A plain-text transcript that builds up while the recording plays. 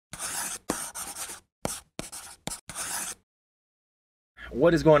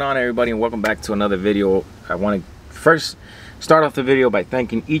What is going on, everybody, and welcome back to another video. I want to first start off the video by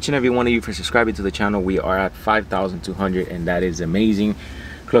thanking each and every one of you for subscribing to the channel. We are at 5,200 and that is amazing,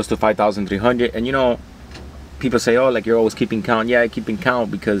 close to 5,300. And you know, people say, oh, like you're always keeping count. Yeah, I keeping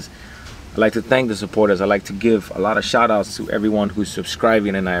count because I like to thank the supporters. I like to give a lot of shout outs to everyone who's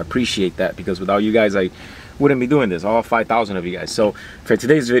subscribing, and I appreciate that because without you guys I wouldn't be doing this, all 5,000 of you guys. So for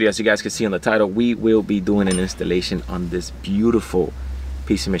today's video, as you guys can see on the title, we will be doing an installation on this beautiful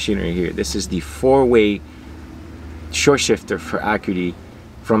piece of machinery here. This is the 4-way short shifter for Acuity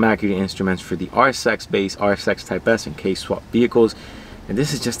from Acuityinstruments for the RSX base, RSX Type S and Kswap vehicles. And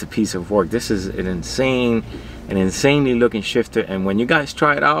this is just a piece of work. This is an insanely looking shifter, and when you guys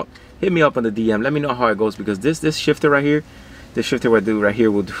try it out, hit me up on the DM, let me know how it goes, because this shifter right here, this shifter right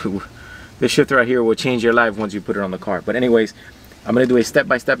here will change your life once you put it on the car. But anyways, I'm going to do a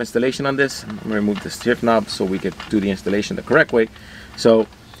step-by-step installation on this. I'm going to remove the shift knob so we could do the installation the correct way. So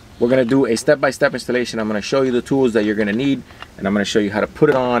we're going to do a step-by-step installation. I'm going to show you the tools that you're going to need, and I'm going to show you how to put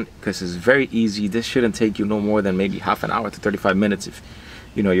it on, because it's very easy. This shouldn't take you no more than maybe half an hour to 35 minutes if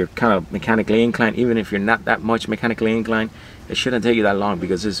you know you're kind of mechanically inclined. Even if you're not that much mechanically inclined, it shouldn't take you that long,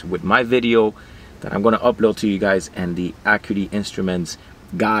 because this is with my video that I'm going to upload to you guys and the Acuityinstruments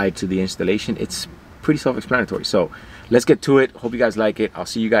guide to the installation. It's pretty self-explanatory. So let's get to it. Hope you guys like it. I'll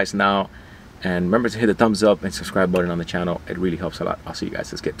see you guys now, and remember to hit the thumbs up and subscribe button on the channel. It really helps a lot. I'll see you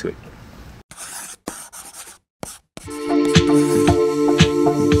guys. Let's get to it.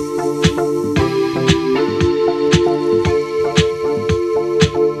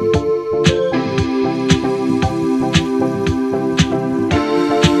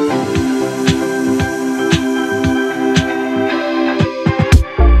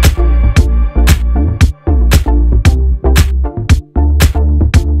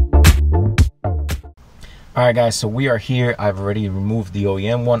 Alright guys, so we are here. I've already removed the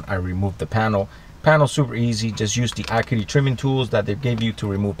OEM one. I removed the panel. Panel's super easy. Just use the Acuity trimming tools that they gave you to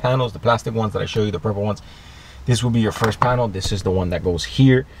remove panels, the plastic ones that I show you, the purple ones. This will be your first panel. This is the one that goes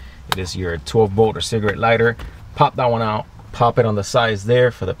here. It is your 12-volt or cigarette lighter. Pop that one out. Pop it on the sides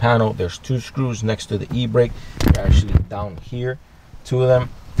there for the panel. There's 2 screws next to the e-brake. They're actually down here, 2 of them.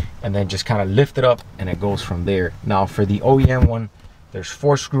 And then just kind of lift it up and it goes from there. Now for the OEM one, there's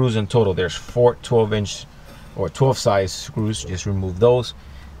 4 screws in total. There's 4 12-inch or 12 size screws. Just remove those.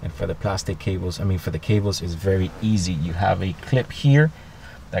 And for the plastic cables, for the cables is very easy. You have a clip here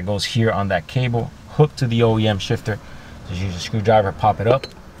that goes here on that cable, hooked to the OEM shifter. Just use a screwdriver, pop it up.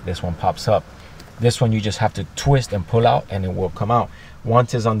 This one pops up. This one you just have to twist and pull out and it will come out.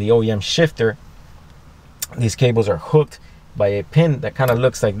 Once it's on the OEM shifter, these cables are hooked by a pin that kind of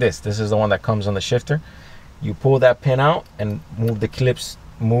looks like this. This is the one that comes on the shifter. You pull that pin out and move the clips,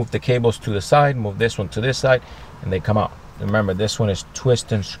 move the cables to the side, move this one to this side, and they come out. Remember, this one is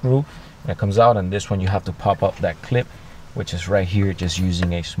twist and screw and it comes out, and this one you have to pop up that clip, which is right here, just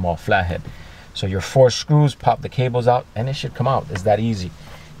using a small flathead. So your 4 screws, pop the cables out and it should come out. It's that easy.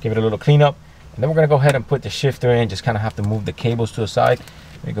 Give it a little cleanup, and then we're gonna go ahead and put the shifter in. Just kind of have to move the cables to the side.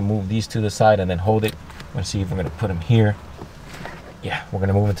 We can move these to the side and then hold it. Let's see if we're gonna put them here. Yeah, we're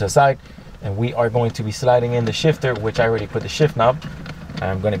gonna move it to the side, and we are going to be sliding in the shifter, which I already put the shift knob.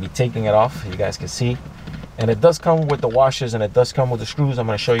 I'm going to be taking it off, you guys can see, and it does come with the washers and it does come with the screws. I'm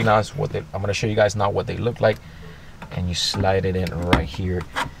going to show you now what they look like, and you slide it in right here,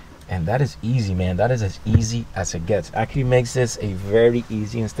 and that is easy, man. That is as easy as it gets. Acuity makes this a very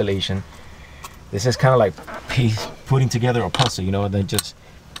easy installation. This is kind of like putting together a puzzle, you know. And then just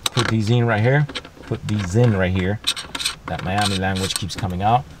put these in right here, that Miami language keeps coming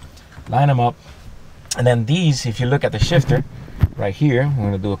out, line them up, and then these, if you look at the shifter right here, I'm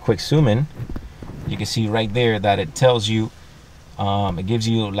going to do a quick zoom in. You can see right there that it tells you, it gives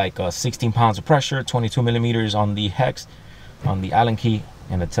you like 16 pounds of pressure, 22 millimeters on the hex, on the Allen key,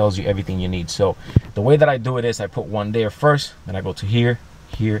 and it tells you everything you need. So the way that I do it is I put one there first, then I go to here,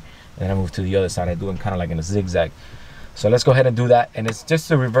 and then I move to the other side. I do it kind of like in a zigzag. So let's go ahead and do that, and it's just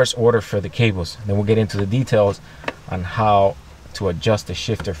the reverse order for the cables. Then we'll get into the details on how to adjust the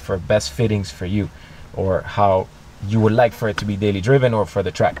shifter for best fittings for you, or how you would like for it to be daily driven or for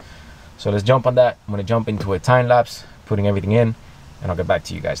the track. So let's jump on that. I'm going to jump into a time lapse, putting everything in, and I'll get back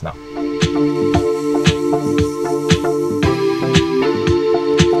to you guys now.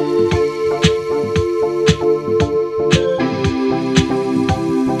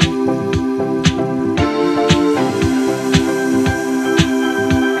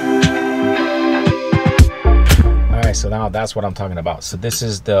 So now that's what I'm talking about. So this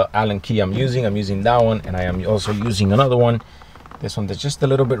is the Allen key I'm using. I'm using that one, and I am also using another one This one that's just a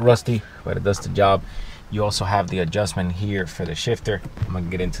little bit rusty, but it does the job. You also have the adjustment here for the shifter. I'm gonna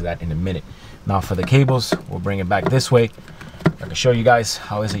get into that in a minute. Now for the cables, we'll bring it back this way. I can show you guys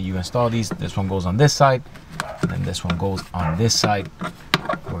how is it you install these. This one goes on this side, and then this one goes on this side.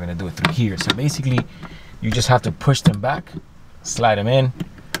 We're gonna do it through here. So basically, you just have to push them back, slide them in,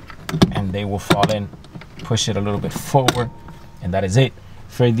 and they will fall in. Push it a little bit forward, and that is it.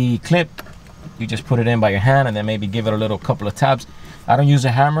 For the clip, you just put it in by your hand and then maybe give it a little couple of taps. I don't use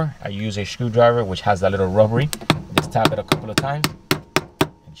a hammer, I use a screwdriver, which has that little rubbery. Just tap it a couple of times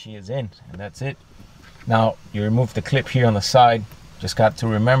and she is in, and that's it. Now you remove the clip here on the side. Just got to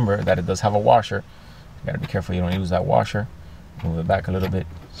remember that it does have a washer. You gotta be careful you don't use that washer. Move it back a little bit,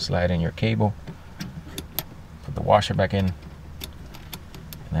 slide in your cable, put the washer back in, and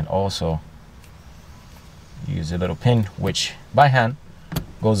then also use a little pin, which by hand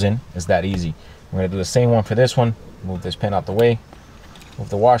goes in. It's that easy. We're gonna do the same one for this one. Move this pin out the way, move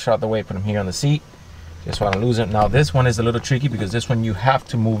the washer out the way, put them here on the seat, just so I don't lose it. Now this one is a little tricky because this one you have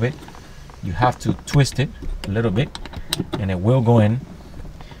to move it, you have to twist it a little bit, and it will go in.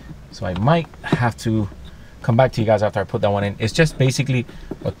 So I might have to come back to you guys after I put that one in. It's just basically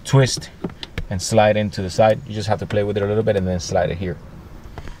a twist and slide into the side. You just have to play with it a little bit and then slide it here.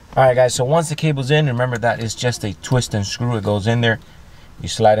 All right guys, so once the cable's in, remember that it's just a twist and screw. It goes in there. You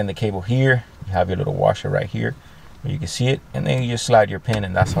slide in the cable here. You have your little washer right here where you can see it, and then you just slide your pin,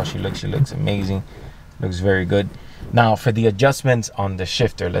 and that's how she looks. She looks amazing, looks very good. Now for the adjustments on the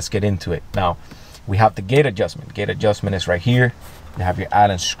shifter, let's get into it. Now we have the gate adjustment. Gate adjustment is right here. You have your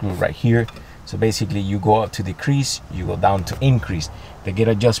Allen screw right here. So basically you go up to decrease, you go down to increase. The gate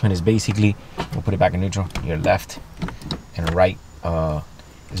adjustment is basically, we'll put it back in neutral, your left and right.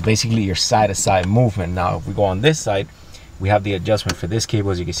 It's basically your side-to-side movement. Now if we go on this side, we have the adjustment for this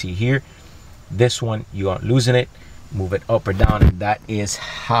cable, as you can see here. This one, you aren't losing it, move it up or down, and that is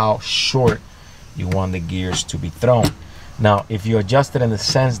how short you want the gears to be thrown. Now if you adjust it in the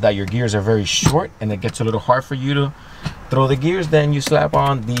sense that your gears are very short and it gets a little hard for you to throw the gears, then you slap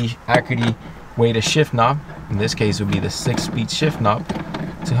on the Acuity weighted shift knob. In this case it would be the 6-speed shift knob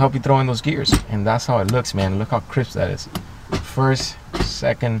to help you throw in those gears, and that's how it looks, man. Look how crisp that is. First,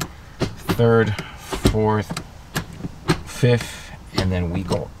 second, third, fourth, fifth, and then we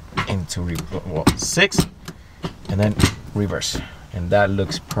go into sixth, and then reverse, and that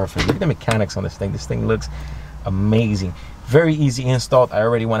looks perfect. Look at the mechanics on this thing. This thing looks amazing. Very easy installed. I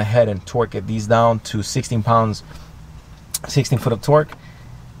already went ahead and torqued these down to 16 pounds, 16 foot of torque,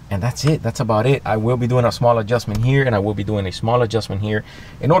 and that's it. That's about it. I will be doing a small adjustment here, and I will be doing a small adjustment here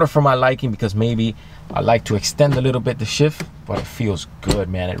in order for my liking, because maybe I like to extend a little bit the shift, but it feels good,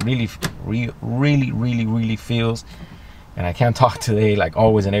 man. It really feels, and I can't talk today like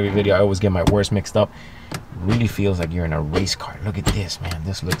always in every video. I always get my words mixed up. It really feels like you're in a race car. Look at this, man.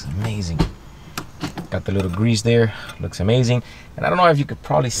 This looks amazing. Got the little grease there. Looks amazing. And I don't know if you could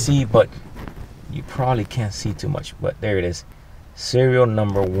probably see, but you probably can't see too much, but there it is. Serial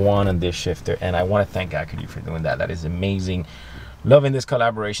number 1 on this shifter, and I want to thank Acuity for doing that. That is amazing. Loving this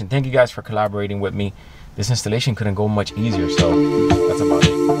collaboration. Thank you guys for collaborating with me. This installation couldn't go much easier, so that's about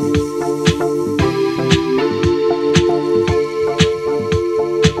it.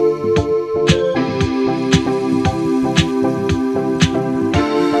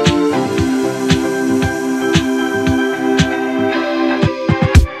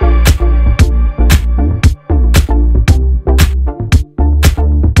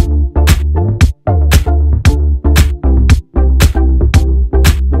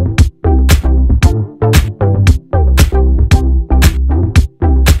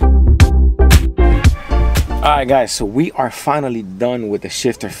 Alright guys, so we are finally done with the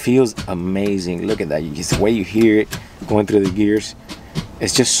shifter. Feels amazing. Look at that. The way you hear it going through the gears,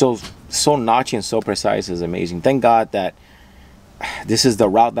 it's just so notchy and so precise. Is amazing. Thank God that this is the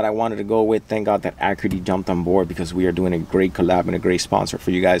route that I wanted to go with. Thank God that Acuity jumped on board, because we are doing a great collab and a great sponsor for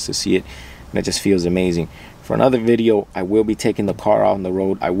you guys to see it, and it just feels amazing. For another video, I will be taking the car out on the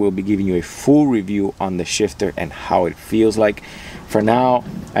road. I will be giving you a full review on the shifter and how it feels like. For now,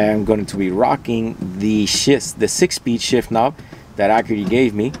 I am going to be rocking the 6-speed shift knob that Acuity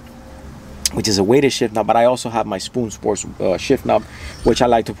gave me, which is a weighted shift knob, but I also have my Spoon Sports shift knob, which I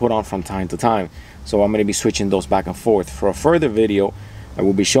like to put on from time to time. So I'm going to be switching those back and forth. For a further video, I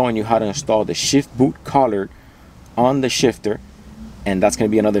will be showing you how to install the shift boot collar on the shifter, and that's going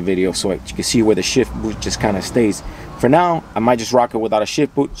to be another video, so you can see where the shift boot just kind of stays. For now, I might just rock it without a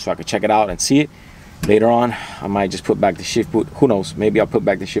shift boot so I can check it out and see it. Later on, I might just put back the shift boot. Who knows? Maybe I'll put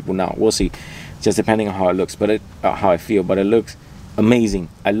back the shift boot now. We'll see. Just depending on how it looks, but how I feel. But it looks amazing.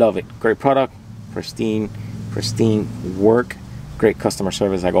 I love it. Great product. Pristine work. Great customer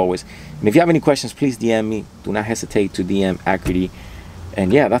service like always. And if you have any questions, please DM me. Do not hesitate to DM Acuity.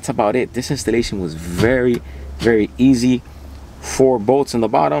 And yeah, that's about it. This installation was very, very easy. 4 bolts in the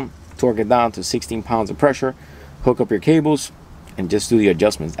bottom, torque it down to 16 pounds of pressure, hook up your cables, and just do the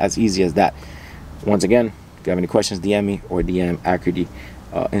adjustments. As easy as that. Once again, if you have any questions, DM me or DM Acuity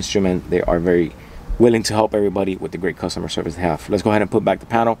Instrument. They are very willing to help everybody with the great customer service they have. Let's go ahead and put back the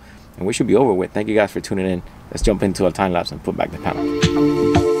panel, and we should be over with. Thank you guys for tuning in. Let's jump into a time lapse and put back the panel.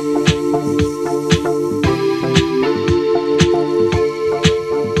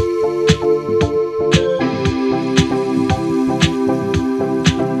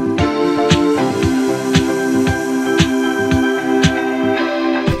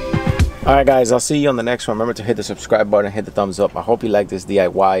 Alright guys, I'll see you on the next one. Remember to hit the subscribe button, hit the thumbs up. I hope you like this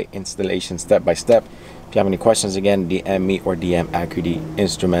DIY installation step by step. If you have any questions, again, DM me or DM Acuity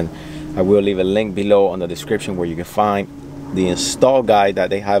Instrument. I will leave a link below on the description where you can find the install guide that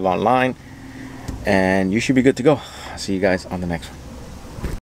they have online, and you should be good to go. I'll see you guys on the next one.